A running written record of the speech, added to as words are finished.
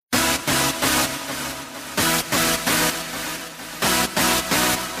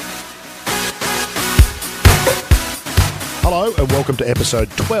Hello and welcome to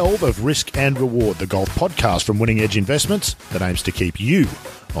episode 12 of Risk and Reward, the golf podcast from Winning Edge Investments that aims to keep you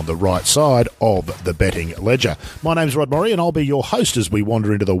on the right side of the betting ledger. My name's Rod Murray and I'll be your host as we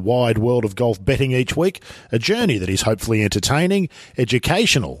wander into the wide world of golf betting each week, a journey that is hopefully entertaining,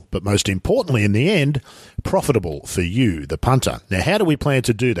 educational, but most importantly in the end, profitable for you, the punter. Now, how do we plan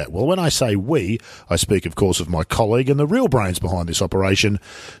to do that? Well, when I say we, I speak, of course, of my colleague and the real brains behind this operation,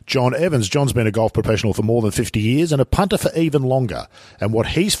 John Evans. John's been a golf professional for more than 50 years and a punter for even longer. And what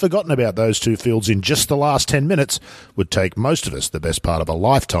he's forgotten about those two fields in just the last 10 minutes would take most of us the best part of a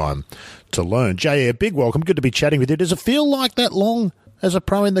lifetime to learn. Jay, a big welcome. Good to be chatting with you. Does it feel like that long as a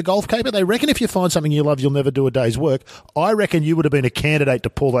pro in the golf caper? They reckon if you find something you love, you'll never do a day's work. I reckon you would have been a candidate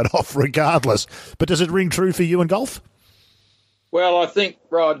to pull that off regardless. But does it ring true for you in golf? Well, I think,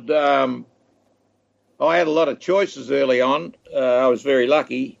 Rod, I had a lot of choices early on. I was very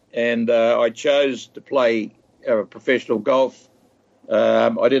lucky, and I chose to play professional golf.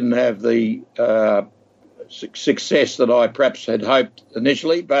 I didn't have the success that I perhaps had hoped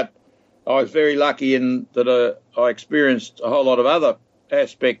initially, but I was very lucky in that I experienced a whole lot of other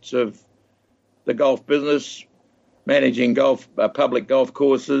aspects of the golf business, managing public golf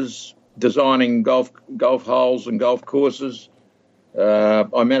courses, designing golf holes and golf courses.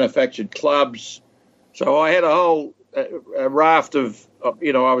 I manufactured clubs. So I had a whole raft of,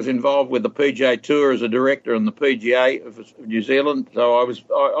 I was involved with the PGA Tour as a director and the PGA of New Zealand. So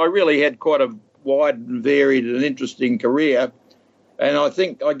I really had quite a wide and varied and interesting career. And I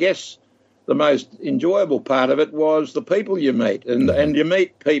guess the most enjoyable part of it was the people you meet. And you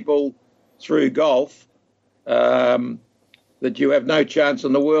meet people through golf that you have no chance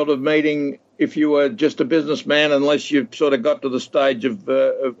in the world of meeting if you were just a businessman, unless you sort of got to the stage of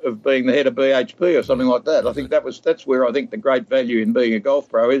being the head of BHP or something like that. I think that's where I think the great value in being a golf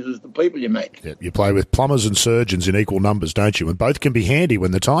pro is the people you meet. Yeah, you play with plumbers and surgeons in equal numbers, don't you? And both can be handy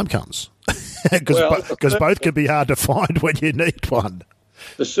when the time comes, because both can be hard to find when you need one.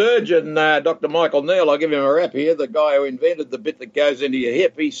 The surgeon, Dr. Michael Neal, I'll give him a rap here, the guy who invented the bit that goes into your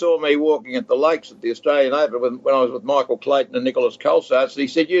hip, he saw me walking at the lakes at the Australian Open when I was with Michael Clayton and Nicholas Colsaerts. He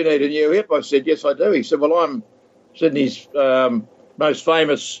said, "You need a new hip." I said, "Yes, I do." He said, "Well, I'm Sydney's most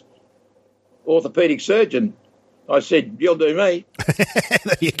famous orthopaedic surgeon." I said, "You'll do me."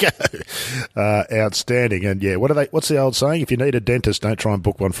 There you go. Outstanding. And yeah, what's the old saying? If you need a dentist, don't try and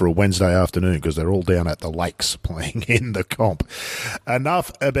book one for a Wednesday afternoon because they're all down at the lakes playing in the comp.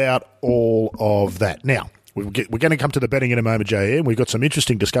 Enough about all of that. Now, we're going to come to the betting in a moment, JE, and we've got some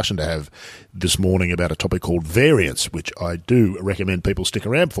interesting discussion to have this morning about a topic called variance, which I do recommend people stick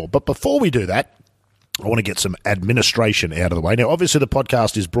around for. But before we do that, I want to get some administration out of the way. Now, obviously, the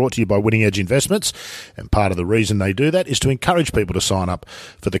podcast is brought to you by Winning Edge Investments, and part of the reason they do that is to encourage people to sign up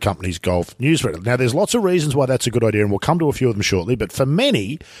for the company's golf newsletter. Now, there's lots of reasons why that's a good idea, and we'll come to a few of them shortly, but for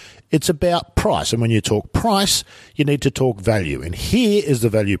many, it's about price. And when you talk price, you need to talk value. And here is the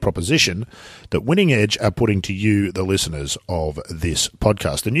value proposition that Winning Edge are putting to you, the listeners of this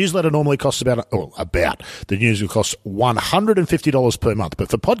podcast. The newsletter normally costs the newsletter costs $150 per month. But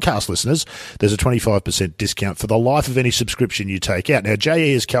for podcast listeners, there's a 25% discount for the life of any subscription you take out. Now,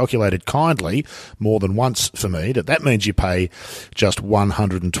 JE has calculated kindly more than once for me that means you pay just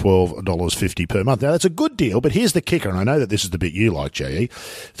 $112.50 per month. Now, that's a good deal, but here's the kicker, and I know that this is the bit you like, JE.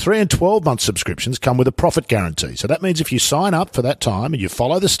 3 and 12-month subscriptions come with a profit guarantee. So that means if you sign up for that time and you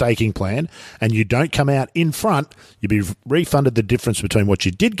follow the staking plan and you don't come out in front, you'll be refunded the difference between what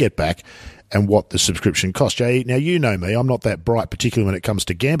you did get back and what the subscription cost. Jay, now you know me, I'm not that bright, particularly when it comes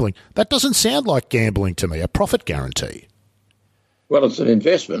to gambling. That doesn't sound like gambling to me, a profit guarantee. Well, it's an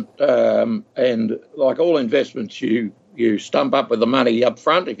investment, and like all investments, you stump up with the money up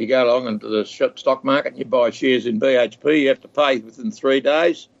front. If you go along into the stock market and you buy shares in BHP, you have to pay within 3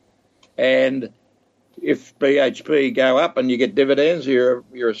 days. And if BHP go up and you get dividends, you're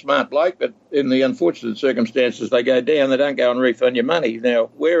a smart bloke. But in the unfortunate circumstances they go down, they don't go and refund your money.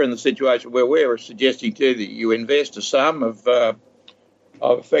 Now, we're in the situation where we're suggesting to you that you invest a sum of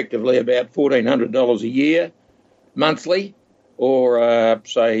effectively about $1,400 a year monthly, or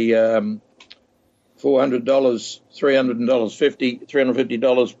say $400,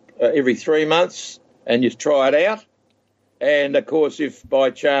 $350 every 3 months, and you try it out. And of course, if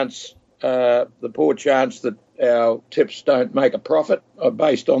by chance, the poor chance that our tips don't make a profit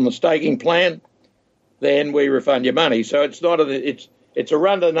based on the staking plan, then we refund your money. So it's not it's a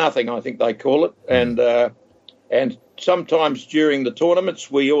run to nothing, I think they call it. And sometimes during the tournaments,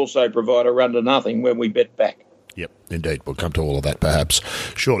 we also provide a run to nothing when we bet back. Yep, indeed. We'll come to all of that perhaps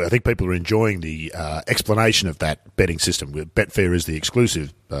shortly. I think people are enjoying the explanation of that betting system. Betfair is the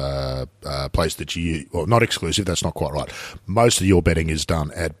exclusive place that you use. Well, not exclusive, that's not quite right. Most of your betting is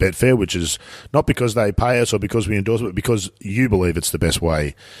done at Betfair, which is not because they pay us or because we endorse it, but because you believe it's the best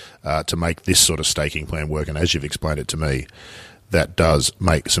way to make this sort of staking plan work. And as you've explained it to me, that does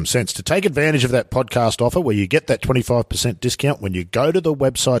make some sense. To take advantage of that podcast offer where you get that 25% discount, when you go to the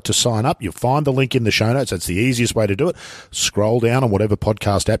website to sign up, you'll find the link in the show notes. That's the easiest way to do it. Scroll down on whatever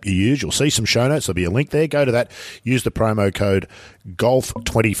podcast app you use. You'll see some show notes. There'll be a link there. Go to that. Use the promo code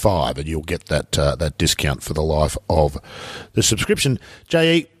GOLF25 and you'll get that discount for the life of the subscription.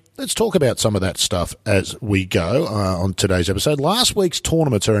 JE, let's talk about some of that stuff as we go on today's episode. Last week's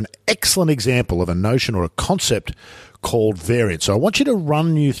tournaments are an excellent example of a notion or a concept called variance. So I want you to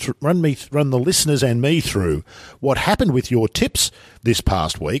run the listeners and me through what happened with your tips this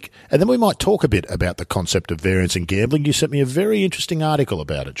past week, and then we might talk a bit about the concept of variance in gambling. You sent me a very interesting article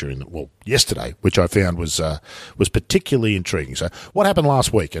about it yesterday, which I found was particularly intriguing. So what happened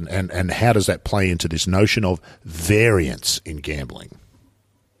last week, and how does that play into this notion of variance in gambling?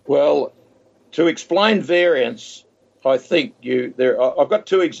 Well, to explain variance, I think I've got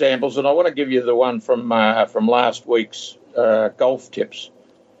two examples, and I want to give you the one from last week's golf tips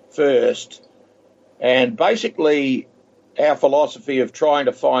first. And basically, our philosophy of trying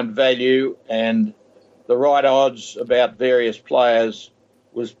to find value and the right odds about various players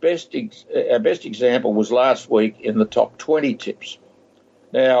was our best example was last week in the top 20 tips.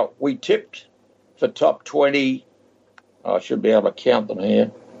 Now, we tipped for top 20. I should be able to count them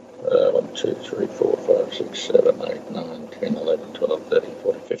here. 1, 2, 3, 4, 5, 6, 7, 8, 9, 10, 11, 12, 13,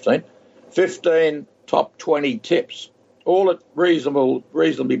 14, 15. 15 top 20 tips, all at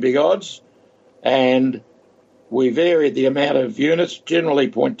reasonably big odds. And we varied the amount of units, generally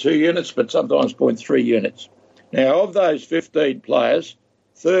 0.2 units, but sometimes 0.3 units. Now, of those 15 players,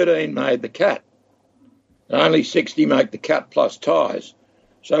 13 made the cut. Only 60 make the cut plus ties.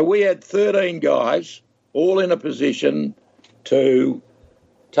 So we had 13 guys all in a position to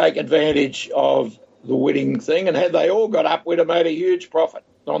take advantage of the winning thing, and had they all got up, we'd have made a huge profit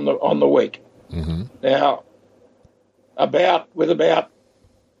on the week. Mm-hmm. Now, with about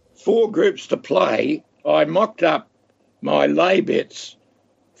 4 groups to play, I mocked up my lay bets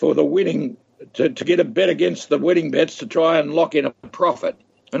for the winning to get a bet against the winning bets to try and lock in a profit.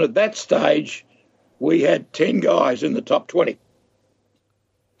 And at that stage, we had 10 guys in the top 20.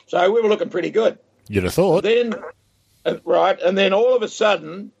 So we were looking pretty good. You'd have thought. Right, and then all of a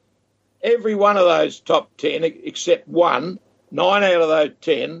sudden, every one of those top 10, except one, 9 out of those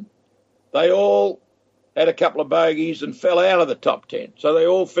 10, they all had a couple of bogeys and fell out of the top 10. So they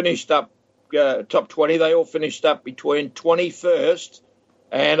all finished up, top 20, they all finished up between 21st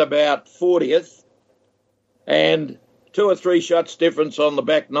and about 40th. And 2 or 3 shots difference on the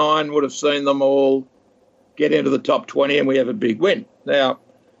back 9 would have seen them all get into the top 20 and we have a big win. Now,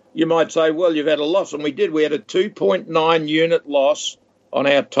 you might say, well, you've had a loss, and we did. We had a 2.9 unit loss on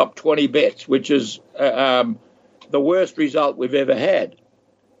our top 20 bets, which is the worst result we've ever had.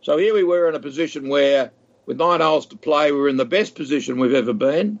 So here we were in a position where, with 9 holes to play, we were in the best position we've ever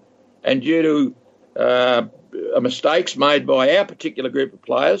been, and due to mistakes made by our particular group of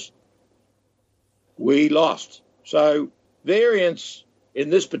players, we lost. So variance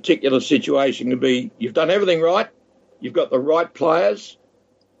in this particular situation can be, you've done everything right, you've got the right players,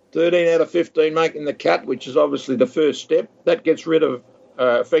 13 out of 15 making the cut, which is obviously the first step. That gets rid of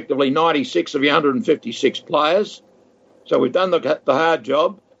effectively 96 of your 156 players. So we've done the hard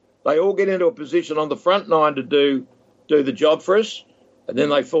job. They all get into a position on the front 9 to do the job for us, and then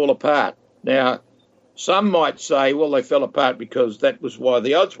they fall apart. Now, some might say, well, they fell apart because that was why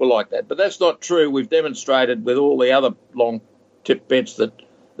the odds were like that. But that's not true. We've demonstrated with all the other long tip bets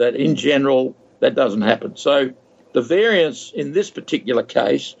that in general, that doesn't happen. So the variance in this particular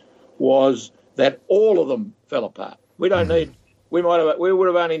case was that all of them fell apart. We would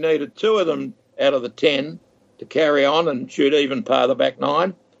have only needed 2 of them out of the 10 to carry on and shoot even par the back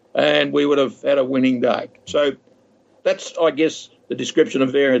 9, and we would have had a winning day. So that's, I guess, the description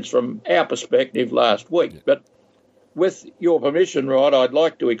of variance from our perspective last week. But with your permission, Rod, I'd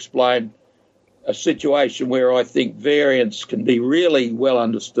like to explain a situation where I think variance can be really well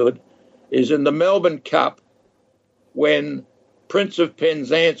understood is in the Melbourne Cup when Prince of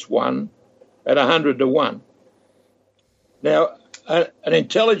Penzance won at 100 to 1. Now, an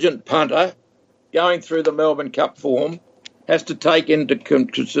intelligent punter going through the Melbourne Cup form has to take into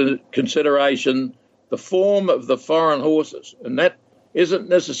consideration the form of the foreign horses, and that isn't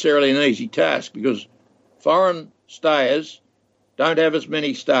necessarily an easy task because foreign stayers don't have as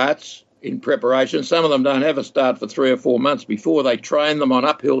many starts in preparation. Some of them don't have a start for 3 or 4 months before. They train them on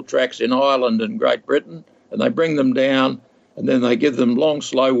uphill tracks in Ireland and Great Britain, and they bring them down, and then they give them long,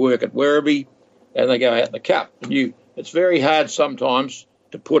 slow work at Werribee, and they go out in the Cup. And it's very hard sometimes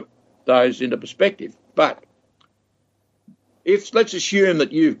to put those into perspective. But let's assume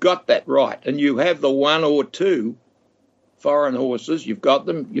that you've got that right, and you have the 1 or 2 foreign horses. You've got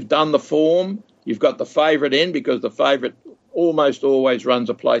them. You've done the form. You've got the favourite in, because the favourite almost always runs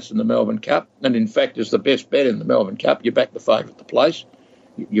a place in the Melbourne Cup, and in fact is the best bet in the Melbourne Cup. You back the favourite to place.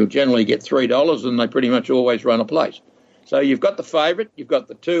 You'll generally get $3, and they pretty much always run a place. So you've got the favourite, you've got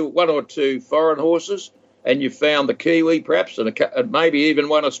the 1 or 2 foreign horses, and you've found the Kiwi perhaps, and maybe even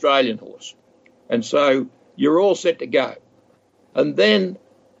one Australian horse. And so you're all set to go. And then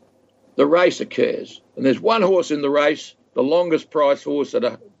the race occurs, and there's one horse in the race, the longest price horse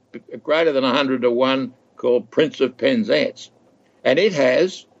at greater than 100 to 1, called Prince of Penzance. And it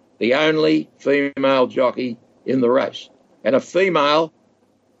has the only female jockey in the race. And a female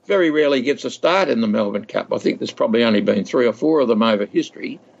very rarely gets a start in the Melbourne Cup. I think there's probably only been 3 or 4 of them over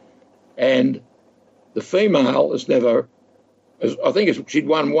history. And the female has never, I think she'd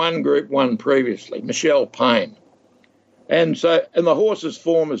won one Group 1 previously, Michelle Payne. And the horse's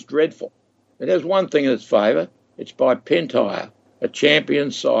form is dreadful. It has one thing in its favour. It's by Pentire, a champion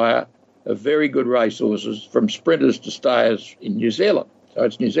sire of very good racehorses from sprinters to stayers in New Zealand. So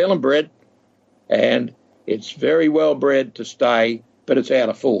it's New Zealand bred, and it's very well bred to stay, but it's out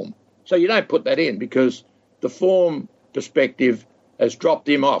of form. So you don't put that in, because the form perspective has dropped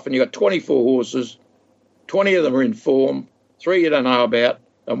him off, and you've got 24 horses, 20 of them are in form, 3 you don't know about,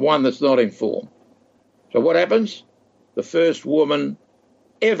 and 1 that's not in form. So what happens? The first woman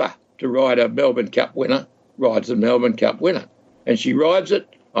ever to ride a Melbourne Cup winner rides the Melbourne Cup winner, and she rides it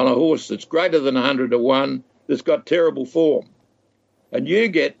on a horse that's greater than 100 to 1, that's got terrible form. And you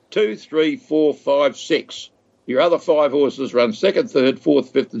get 2, 3, 4, 5, 6. Your other 5 horses run 2nd, 3rd,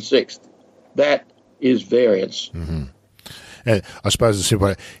 4th, 5th and 6th. That is variance. Mm-hmm. I suppose it's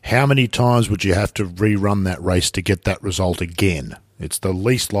simple. How many times would you have to rerun that race to get that result again? It's the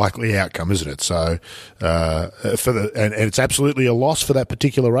least likely outcome, isn't it? So, and it's absolutely a loss for that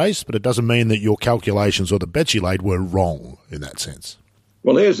particular race, but it doesn't mean that your calculations or the bets you laid were wrong in that sense.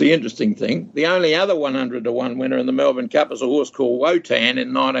 Well, here's the interesting thing. The only other 100 to 1 winner in the Melbourne Cup is a horse called Wotan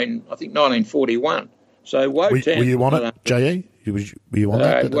in 1941. So Wotan. Were you on it, J.E.? Were you on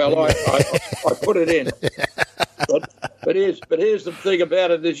that? Well, I put it in. But here's the thing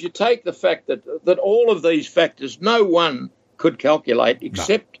about it, is you take the fact that all of these factors, no one could calculate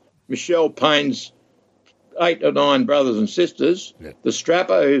except Michelle Payne's 8 or 9 brothers and sisters. Yeah. The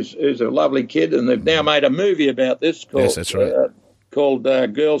strapper, who's a lovely kid, and they've now made a movie about this called, yes, that's right. Called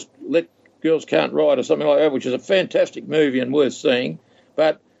Girls Can't Ride or something like that, which is a fantastic movie and worth seeing.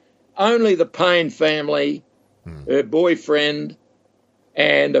 But only the Payne family, her boyfriend,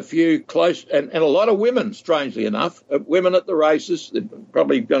 and a few close, and a lot of women, strangely enough, women at the races. There's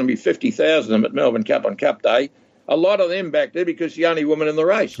probably going to be 50,000 of them at Melbourne Cup on Cup Day. A lot of them back there because the only woman in the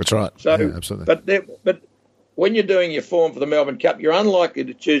race. That's right. So, yeah, absolutely. But when you're doing your form for the Melbourne Cup, you're unlikely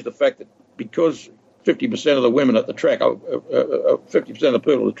to choose the fact that because 50% of the women at the track, 50% of the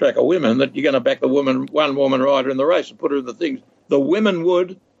people at the track are women, that you're going to back one woman rider in the race and put her in the things. The women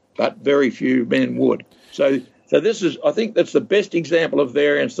would, but very few men would. So this is, I think that's the best example of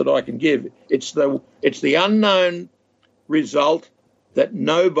variance that I can give. It's the unknown result that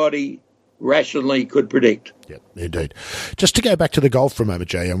nobody rationally could predict. Yeah, indeed. Just to go back to the golf for a moment,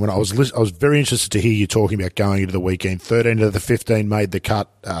 Jay, and when I was very interested to hear you talking about going into the weekend. 13 of the 15 made the cut.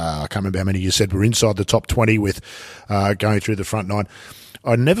 I can't remember how many you said were inside the top 20 with going through the front 9.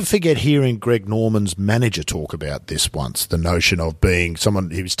 I never forget hearing Greg Norman's manager talk about this once, the notion of being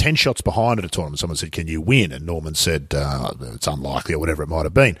someone, he was 10 shots behind at a tournament. Someone said, can you win? And Norman said, it's unlikely or whatever it might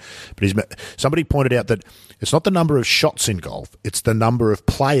have been. But somebody pointed out that it's not the number of shots in golf, it's the number of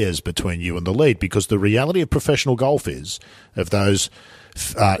players between you and the lead, because the reality of professional golf is, of those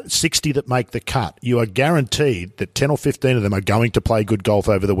 60 that make the cut, you are guaranteed that 10 or 15 of them are going to play good golf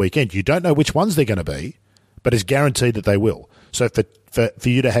over the weekend. You don't know which ones they're going to be, but it's guaranteed that they will. So for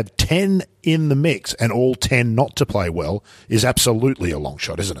you to have 10 in the mix and all 10 not to play well is absolutely a long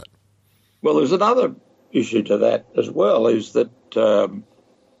shot, isn't it? Well, there's another issue to that as well, is that, and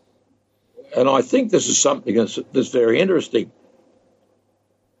I think this is something that's very interesting.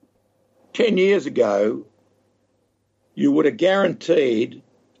 10 years ago, you would have guaranteed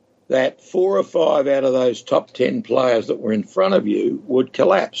that 4 or 5 out of those top 10 players that were in front of you would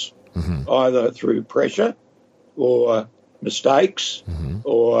collapse, either through pressure or mistakes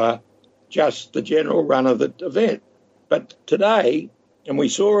or just the general run of the event. But today, and we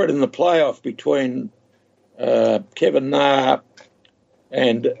saw it in the playoff between Kevin Na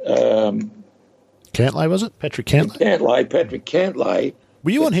and Cantlay, was it? Patrick Cantlay? Patrick Cantlay.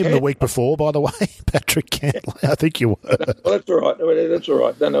 Were you on him the week before, by the way? Patrick Cantlay, I think you were. Well, that's all right. That's all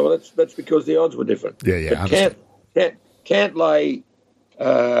right. No, that's because the odds were different. Yeah. But Cantlay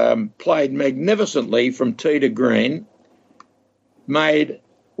played magnificently from tee to green, made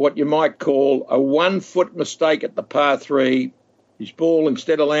what you might call a 1 foot mistake at the par 3. His ball,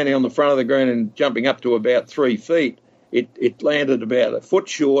 instead of landing on the front of the green and jumping up to about 3 feet, it landed about a foot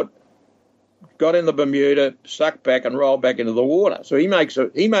short, got in the Bermuda, sucked back and rolled back into the water. So he makes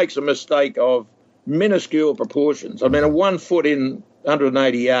a mistake of minuscule proportions. I mean, a 1 foot in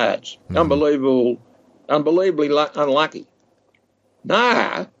 180 yards. Unbelievably unlucky.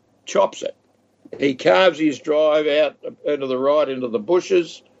 Nah chops it. He carves his drive out into the right, into the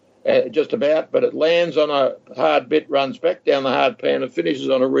bushes, just about, but it lands on a hard bit, runs back down the hard pan and finishes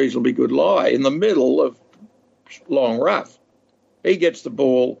on a reasonably good lie in the middle of long rough. He gets the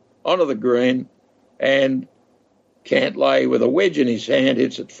ball onto the green and Cantlay with a wedge in his hand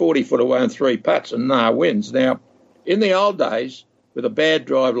hits it 40 foot away and 3 putts and Nah wins. Now, in the old days, with a bad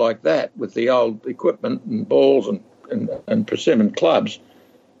drive like that, with the old equipment and balls and persimmon clubs,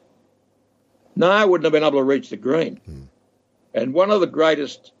 Nah wouldn't have been able to reach the green. And one of the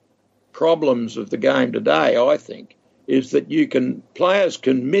greatest problems of the game today, I think, is that players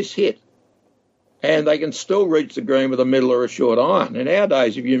can miss-hit and they can still reach the green with a middle or a short iron. In our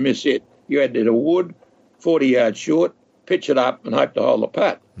days, if you miss-hit, you had to hit a wood, 40 yards short, pitch it up and hope to hold the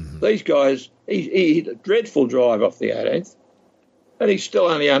putt. These guys, he hit a dreadful drive off the 18th and he's still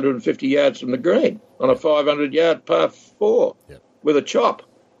only 150 yards from the green on a 500-yard par 4 with a chop.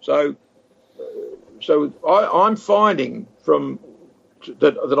 So I'm finding from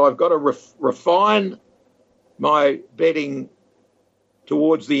that I've got to refine my betting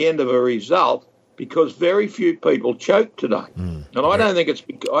towards the end of a result because very few people choke today, and I don't think it's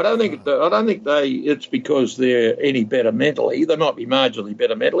because they're any better mentally. They might be marginally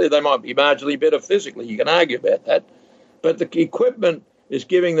better mentally. They might be marginally better physically. You can argue about that, but the equipment is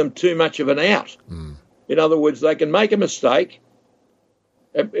giving them too much of an out. In other words, they can make a mistake.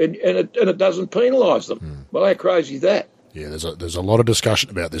 And it doesn't penalise them. Well, how crazy is that? Yeah, there's a lot of discussion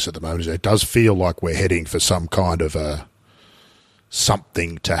about this at the moment. It does feel like we're heading for some kind of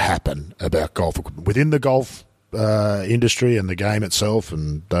something to happen about golf within the golf industry and the game itself.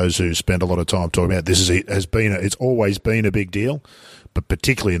 And those who spend a lot of time talking about it, it's always been a big deal, but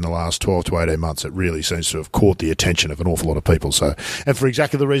particularly in the last 12 to 18 months, it really seems to have caught the attention of an awful lot of people. So, and for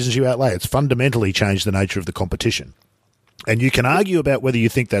exactly the reasons you outlay, it's fundamentally changed the nature of the competition. And you can argue about whether you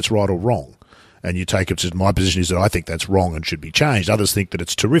think that's right or wrong. And you take it, my position is that I think that's wrong and should be changed. Others think that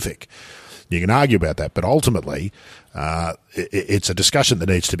it's terrific. You can argue about that, but ultimately it's a discussion that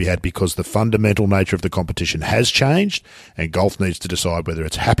needs to be had because the fundamental nature of the competition has changed and golf needs to decide whether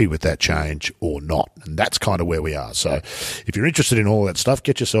it's happy with that change or not. And that's kind of where we are. So if you're interested in all that stuff,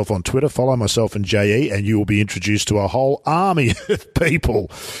 get yourself on Twitter, follow myself and JE, and you will be introduced to a whole army of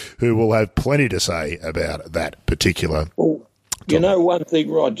people who will have plenty to say about that particular topic. You know one thing,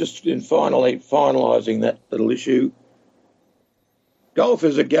 Rod, just in finalising that little issue, golf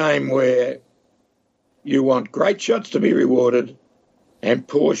is a game where you want great shots to be rewarded and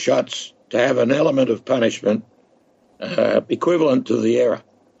poor shots to have an element of punishment equivalent to the error.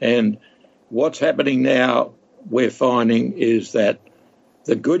 And what's happening now, we're finding, is that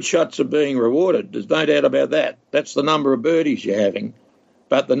the good shots are being rewarded. There's no doubt about that. That's the number of birdies you're having.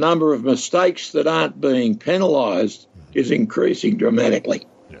 But the number of mistakes that aren't being penalised is increasing dramatically.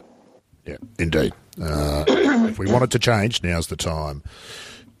 Yeah, indeed. If we want it to change, now's the time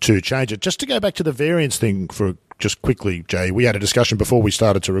to change it. Just to go back to the variance thing for just quickly, Jay, we had a discussion before we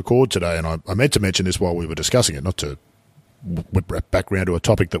started to record today, and I meant to mention this while we were discussing it, not to whip back around to a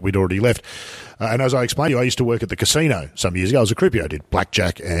topic that we'd already left. And as I explained to you, I used to work at the casino some years ago. I was a croupier. I did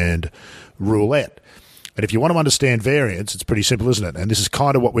blackjack and roulette. And if you want to understand variance, it's pretty simple, isn't it? And this is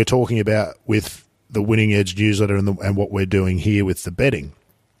kind of what we're talking about with the Winning Edge newsletter and what we're doing here with the betting.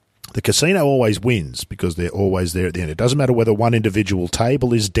 The casino always wins because they're always there at the end. It doesn't matter whether one individual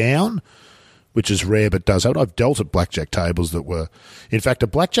table is down, which is rare but does happen. I've dealt at blackjack tables that were, in fact, a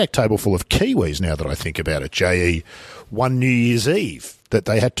blackjack table full of Kiwis, now that I think about it, JE, one New Year's Eve, that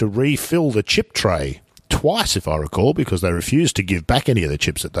they had to refill the chip tray twice, if I recall, because they refused to give back any of the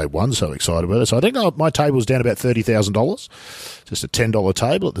chips that they won, so excited about it. So I think my table was down about $30,000, just a $10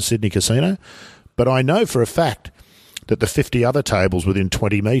 table at the Sydney Casino. But I know for a fact that the 50 other tables within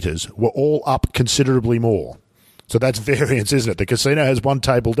 20 metres were all up considerably more. So that's variance, isn't it? The casino has one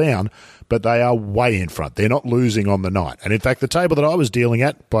table down, but they are way in front. They're not losing on the night. And in fact, the table that I was dealing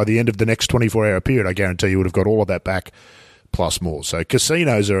at, by the end of the next 24-hour period, I guarantee you would have got all of that back plus more. So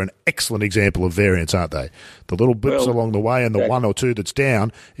casinos are an excellent example of variance, aren't they? The little blips along the way and the one or two that's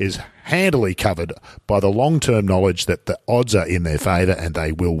down is handily covered by the long-term knowledge that the odds are in their favour and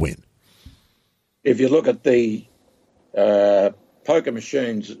they will win. If you look at the poker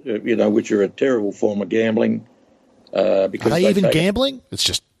machines, which are a terrible form of gambling, because are they even gambling? It's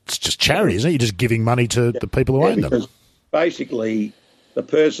just charity, isn't it? You're just giving money to the people who own them. Basically, the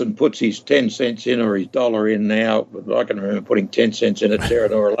person puts his 10 cents in or his dollar in now. I can remember putting 10 cents in at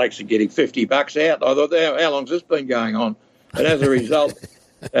Terranora Lakes and getting $50 out. I thought, how long's this been going on? And as a result,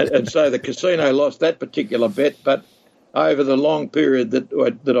 and so the casino lost that particular bet. But over the long period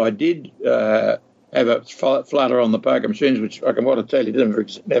that I did have a flutter on the poker machines, which I can want to tell you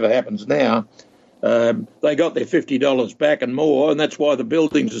never happens now, they got their $50 back and more, and that's why the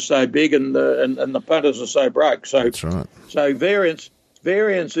buildings are so big and the punters are so broke. So that's right. So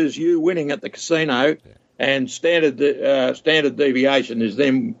variance is you winning at the casino, and standard deviation is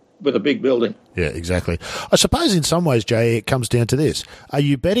them with a big building. Yeah, exactly. I suppose in some ways, Jay, it comes down to this. Are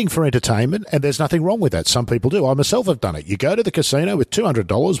you betting for entertainment? And there's nothing wrong with that. Some people do. I myself have done it. You go to the casino with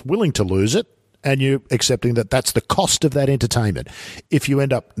 $200, willing to lose it, and you're accepting that that's the cost of that entertainment. If you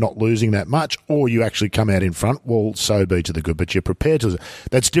end up not losing that much, or you actually come out in front, well, so be to the good, but you're prepared to.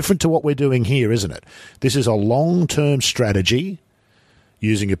 That's different to what we're doing here, isn't it? This is a long-term strategy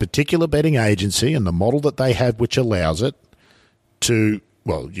using a particular betting agency and the model that they have, which allows it to,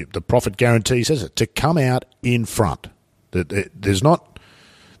 the profit guarantee says it, to come out in front. This is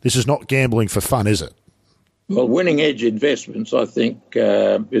not gambling for fun, is it? Well, Winning Edge Investments, I think,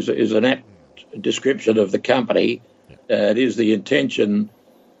 is an apt description of the company. It is the intention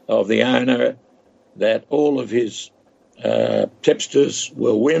of the owner that all of his tipsters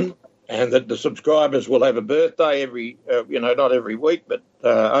will win, and that the subscribers will have a birthday not every week, but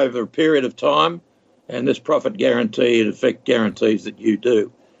over a period of time. And this profit guarantee, in effect, guarantees that you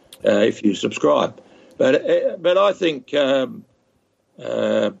do if you subscribe. But I think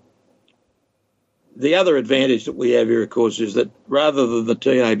the other advantage that we have here, of course, is that rather than the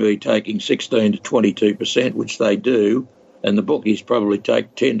TAB taking 16 to 22%, which they do, and the bookies probably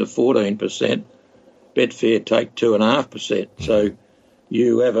take 10 to 14%, Betfair take 2.5%. So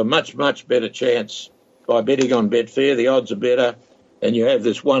you have a much, much better chance by betting on Betfair. The odds are better, and you have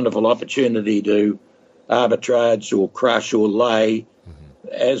this wonderful opportunity to arbitrage or crush or lay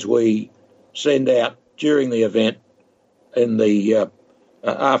as we send out during the event in the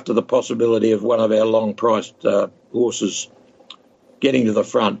after the possibility of one of our long-priced horses getting to the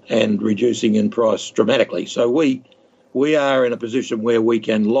front and reducing in price dramatically. So we are in a position where we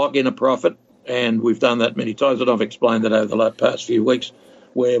can lock in a profit, and we've done that many times, and I've explained that over the past few weeks,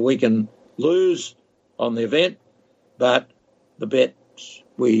 where we can lose on the event, but the bets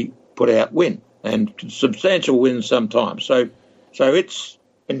we put out win, and substantial wins sometimes. So it's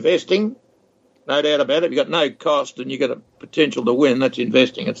investing, no doubt about it. You've got no cost and you've got a potential to win. That's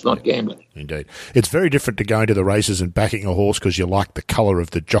investing. It's not gambling. Indeed. It's very different to going to the races and backing a horse because you like the colour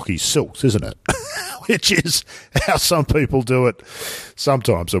of the jockey's silks, isn't it? Which is how some people do it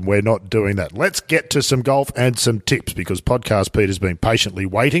sometimes, and we're not doing that. Let's get to some golf and some tips, because Podcast Pete has been patiently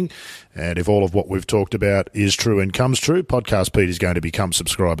waiting, and if all of what we've talked about is true and comes true, Podcast Pete is going to become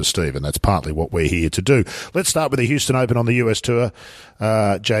Subscriber Steve, and that's partly what we're here to do. Let's start with the Houston Open on the US Tour.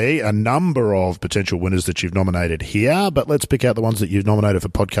 J.E., a number of potential winners that you've nominated here, but let's pick out the ones that you've nominated for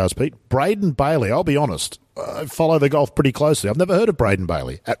Podcast Pete. Braden Bailey, I'll be honest, I follow the golf pretty closely. I've never heard of Braden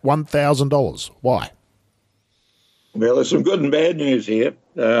Bailey at $1,000. Why? Well, there's some good and bad news here.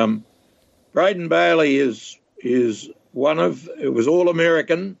 Braden Bailey is it was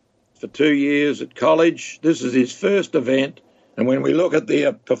All-American for 2 years at college. This is his first event, and when we look at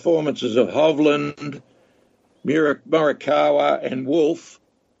the performances of Hovland, Morikawa and Wolff,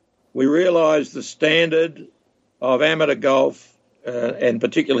 we realise the standard of amateur golf and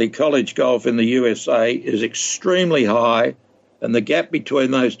particularly college golf in the USA is extremely high, and the gap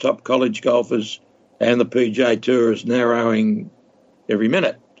between those top college golfers and the PGA Tour is narrowing every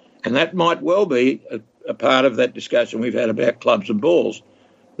minute. And that might well be a part of that discussion we've had about clubs and balls.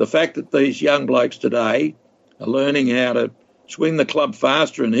 The fact that these young blokes today are learning how to swing the club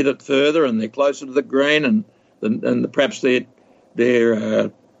faster and hit it further, and they're closer to the green, and perhaps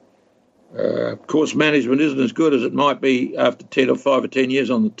their course management isn't as good as it might be after 5 or 10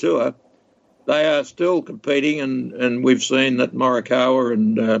 years on the tour, they are still competing, and we've seen that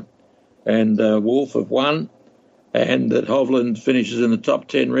Morikawa and Wolff have won, and that Hovland finishes in the top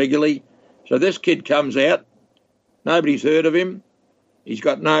 10 regularly. So this kid comes out Nobody's heard of him. He's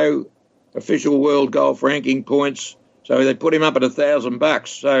got no official world golf ranking points, so they put him up at $1,000.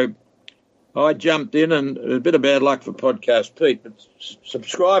 So I jumped in, and a bit of bad luck for Podcast Pete, but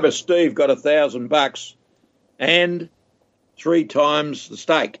subscriber Steve got $1,000 and 3 times the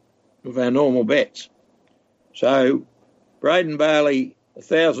stake of our normal bets. So Braden Bailey,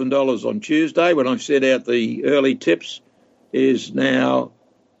 $1,000 on Tuesday when I set out the early tips, is now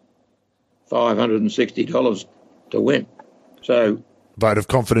 $560 to win. So vote of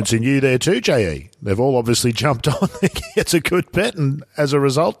confidence in you there too, JE. They've all obviously jumped on. It's a good bet, and as a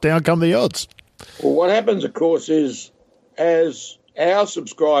result, down come the odds. Well, what happens, of course, is as our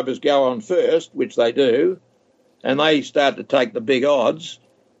subscribers go on first, which they do, and they start to take the big odds,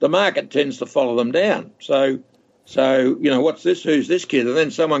 the market tends to follow them down. So what's this? Who's this kid? And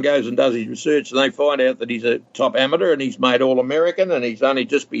then someone goes and does his research, and they find out that he's a top amateur and he's made All-American and he's only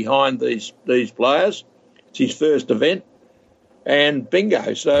just behind these players. It's his first event, and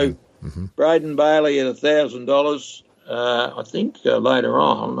bingo. So Braden Bailey at $1,000. I think later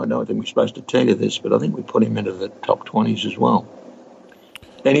on, I don't think we're supposed to tell you this, but I think we put him into the top 20s as well.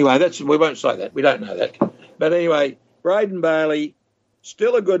 Anyway, we won't say that. We don't know that. But anyway, Braden Bailey,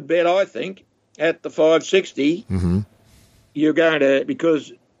 still a good bet, I think, at the 560. You're going to,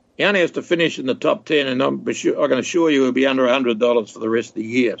 because he only has to finish in the top 10, and I can assure you he'll be under $100 for the rest of the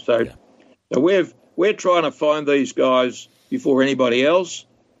year. So we're trying to find these guys before anybody else.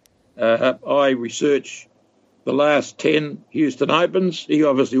 I research the last 10 Houston Opens. He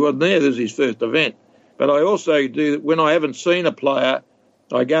obviously wasn't there. This is his first event. But I also do, when I haven't seen a player,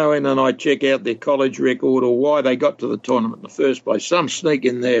 I go in and I check out their college record or why they got to the tournament in the first place. Some sneak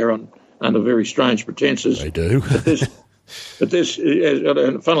in there under very strange pretenses. They do. But this,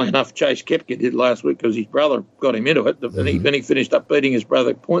 funnily enough, Chase Koepka did last week because his brother got him into it, and he finished up beating his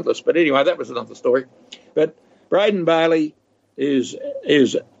brother pointless. But anyway, that was another story. But Braden Bailey is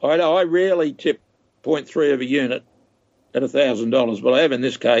I rarely tip 0.3 of a unit at $1,000, but I have in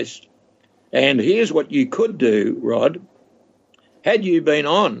this case. And here's what you could do, Rod. Had you been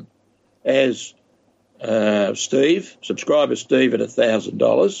on as subscriber Steve at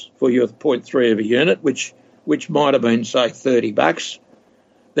 $1,000 for your 0.3 of a unit, which might have been, say, $30,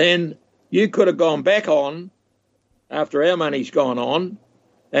 then you could have gone back on after our money's gone on,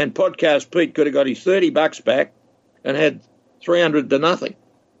 and Podcast Pete could have got his $30 back and had 300 to nothing.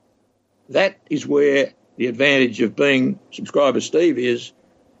 That is where the advantage of being subscriber Steve is.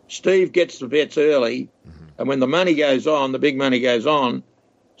 Steve gets the bets early, and when the money goes on, the big money goes on,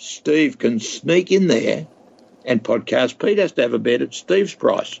 Steve can sneak in there, and Podcast Pete has to have a bet at Steve's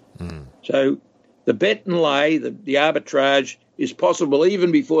price. So the bet and lay, the arbitrage is possible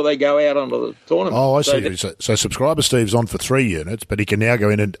even before they go out onto the tournament. Oh, I see. So subscriber Steve's on for 3 units, but he can now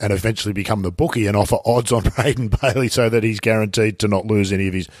go in and eventually become the bookie and offer odds on Braden Bailey so that he's guaranteed to not lose any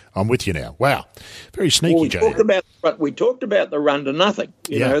of his... I'm with you now. Wow. Very sneaky, Jay. We talked about the run to nothing,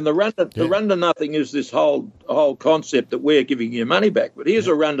 you know, and the run to nothing is this whole concept that we're giving you money back. But here's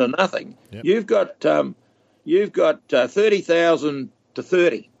a run to nothing. Yep. You've got 30,000 to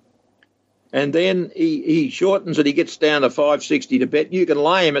 30. And then he shortens it, he gets down to 560 to bet. You can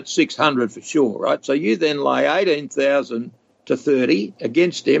lay him at 600 for sure, right? So you then lay 18,000 to 30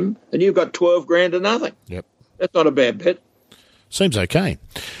 against him, and you've got 12 grand to nothing. Yep. That's not a bad bet. Seems okay.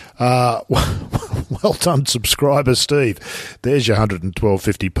 Well done, subscriber Steve. There's your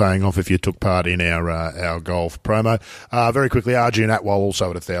 $112.50 paying off if you took part in our golf promo. Very quickly, Arjun Atwal also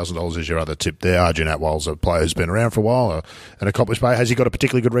at $1,000 is your other tip there. Arjun Atwal's a player who's been around for a while, an accomplished player. Has he got a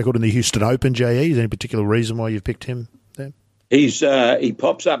particularly good record in the Houston Open, JE? Is there any particular reason why you've picked him there? He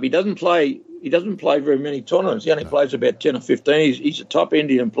pops up. He doesn't play very many tournaments. He only plays about 10 or 15. He's a top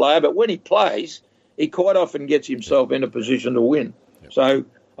Indian player, but when he plays, he quite often gets himself in a position to win. Yep. So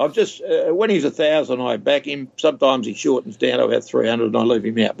I've just when he's 1,000, I back him. Sometimes he shortens down to about 300, and I leave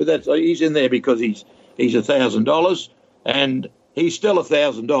him out. But he's in there because he's $1,000, and he's still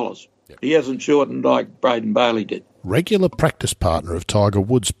 $1,000. Yep. He hasn't shortened like Braden Bailey did. Regular practice partner of Tiger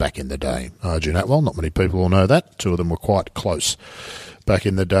Woods back in the day, Arjun Atwal. Not many people will know that. Two of them were quite close back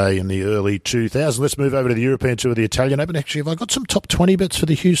in the day in the early 2000s. Let's move over to the European Tour, the Italian Open. Actually, have I got some top 20 bets for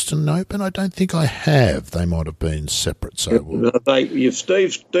the Houston Open? I don't think I have. They might have been separate. So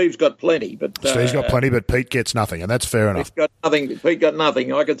Steve's got plenty, but Steve's got plenty, but Pete gets nothing, and that's fair enough. Pete got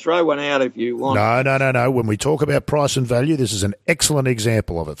nothing. I could throw one out if you want. No. When we talk about price and value, this is an excellent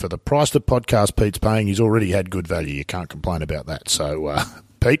example of it. For the price that Podcast Pete's paying, he's already had good value. You can't complain about that. So,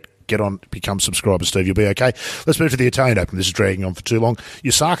 Pete, get on, become subscriber, Steve. You'll be okay. Let's move to the Italian Open. This is dragging on for too long.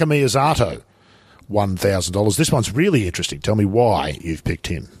 Yusaka Miyazato, $1,000. This one's really interesting. Tell me why you've picked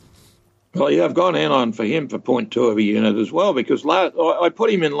him. Well, yeah, I've gone in on for him for 0.2 of a unit as well, because I put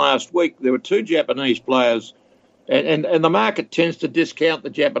him in last week. There were two Japanese players, and the market tends to discount the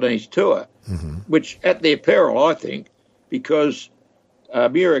Japanese tour, which at their peril, I think, because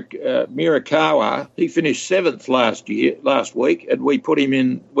Murakawa, he finished 7th last week, and we put him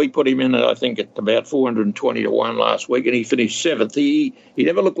in I think at about 420 to 1 last week, and he finished 7th. He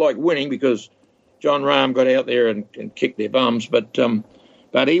never looked like winning because John Rahm got out there and kicked their bums, but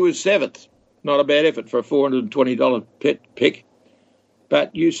he was 7th. Not a bad effort for a $420 pick.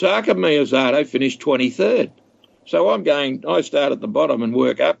 But Yusaka Miyazato finished 23rd. So I start at the bottom and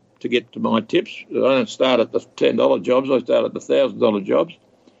work up to get to my tips. I don't start at the $10 jobs, I start at the $1,000 jobs.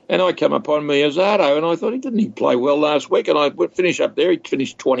 And I come upon Miyazato, and I thought, didn't play well last week? And I finish up there, he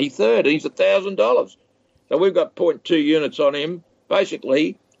finished 23rd, and he's $1,000. So we've got 0.2 units on him.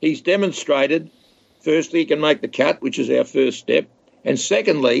 Basically, he's demonstrated, firstly, he can make the cut, which is our first step. And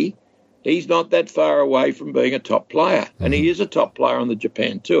secondly, he's not that far away from being a top player. And he is a top player on the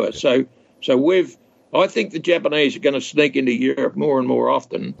Japan Tour. So I think the Japanese are going to sneak into Europe more and more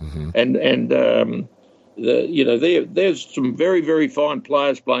often, there's some very, very fine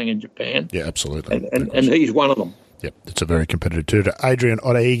players playing in Japan. Yeah, absolutely, and he's one of them. Yep, it's a very competitive tour. Adrian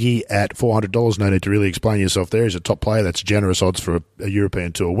Otaegi at $400. No need to really explain yourself there. He's a top player. That's generous odds for a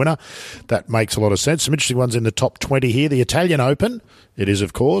European Tour winner. That makes a lot of sense. Some interesting ones in the top 20 here. The Italian Open, it is,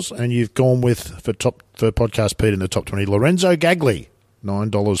 of course, and you've gone with, for Podcast Pete in the top 20, Lorenzo Gagli,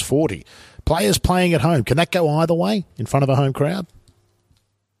 $9.40. Players playing at home. Can that go either way in front of a home crowd?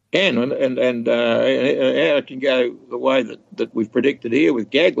 And how it can go the way that we've predicted here with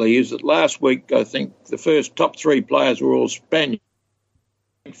Gagli is that last week, I think the first top 3 players were all Spaniards.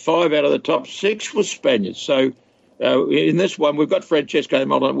 5 out of the top 6 were Spaniards. So in this one, we've got Francesco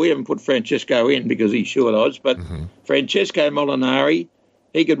Molinari. We haven't put Francesco in because he's short odds, but Francesco Molinari,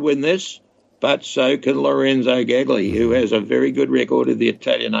 he could win this. But so can Lorenzo Gagli, who has a very good record in the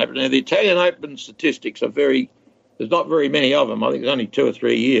Italian Open. Now, the Italian Open statistics are there's not very many of them. I think it's only 2 or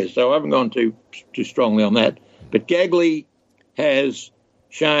 3 years, so I haven't gone too strongly on that. But Gagli has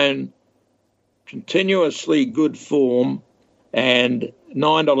shown continuously good form, and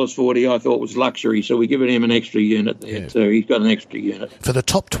 $9.40 I thought was luxury, so we're giving him an extra unit there. Yeah. So he's got an extra unit. For the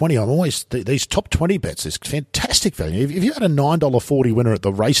top 20, I'm always, these top 20 bets is fantastic value. If you had a $9.40 winner at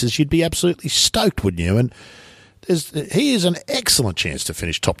the races, you'd be absolutely stoked, wouldn't you? And he is an excellent chance to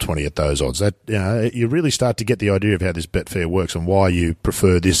finish top 20 at those odds. That you really start to get the idea of how this Betfair works and why you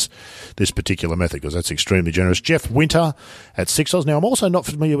prefer this particular method, because that's extremely generous. Jeff Winter at $6. Now, I'm also not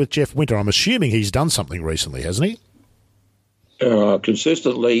familiar with Jeff Winter. I'm assuming he's done something recently, hasn't he?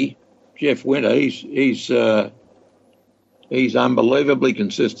 Consistently, Jeff Winter, he's unbelievably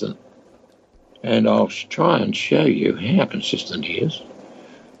consistent. And I'll try and show you how consistent he is.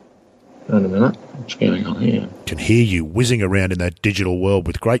 Wait a minute. What's going on here? Can hear you whizzing around in that digital world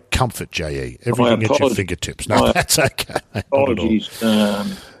with great comfort, J.E. Everything at your fingertips. No, that's okay. Apologies.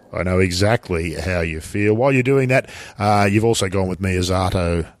 I know exactly how you feel. While you're doing that, you've also gone with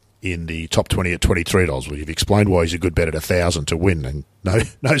Miyazato in the top 20 at $23. Well, you've explained why he's a good bet at $1,000 to win, and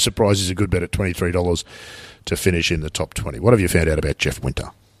no surprise he's a good bet at $23 to finish in the top 20. What have you found out about Jeff Winter?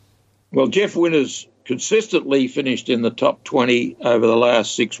 Well, Jeff Winter's consistently finished in the top 20 over the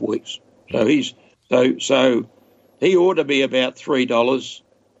last 6 weeks. So he ought to be about $3,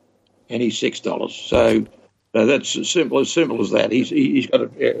 and he's $6. So that's as simple as that. He's got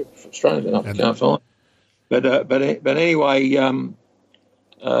a strange enough I can't find. But anyway.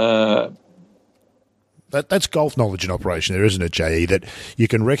 That's golf knowledge in operation there, isn't it, J.E., that you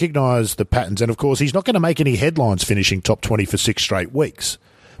can recognise the patterns. And, of course, he's not going to make any headlines finishing top 20 for 6 straight weeks.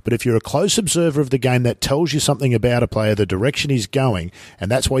 But if you're a close observer of the game, that tells you something about a player, the direction he's going,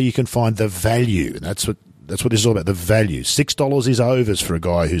 and that's why you can find the value. And that's what this is all about, the value. $6 is overs for a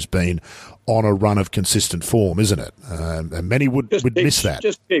guy who's been on a run of consistent form, isn't it? And many would miss that.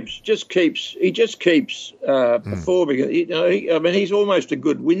 He just keeps performing. He's almost a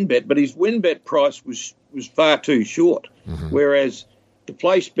good win bet, but his win bet price was far too short. Whereas the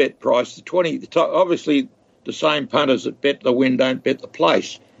place bet price, the top, obviously the same punters that bet the win don't bet the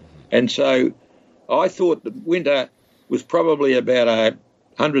place. And so I thought that Winter was probably about a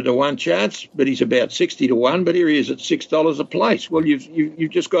 100 to 1 chance, but he's about 60 to 1. But here he is at $6 a place. Well,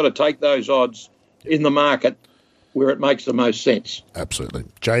 you've just got to take those odds in the market where it makes the most sense. Absolutely.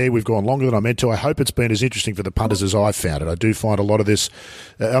 J.E., we've gone longer than I meant to. I hope it's been as interesting for the punters as I've found it. I do find a lot of this,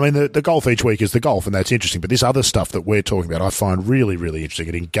 the golf each week is the golf, and that's interesting, but this other stuff that we're talking about I find really, really interesting.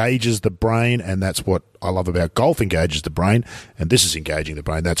 It engages the brain, and that's what I love about golf, engages the brain, and this is engaging the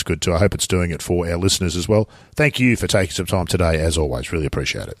brain. That's good too. I hope it's doing it for our listeners as well. Thank you for taking some time today, as always. Really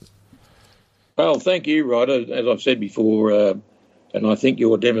appreciate it. Well, thank you, Rod. As I've said before, and I think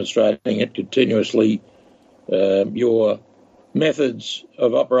you're demonstrating it continuously, your methods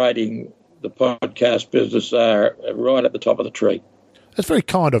of operating the podcast business are right at the top of the tree. That's very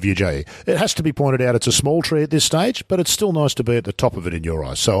kind of you, Jay. It has to be pointed out it's a small tree at this stage, but it's still nice to be at the top of it in your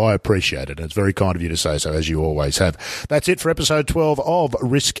eyes. So I appreciate it. And it's very kind of you to say so, as you always have. That's it for episode 12 of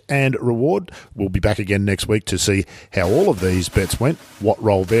Risk and Reward. We'll be back again next week to see how all of these bets went, what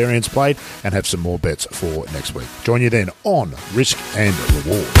role variance played, and have some more bets for next week. Join you then on Risk and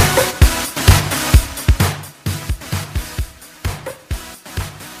Reward.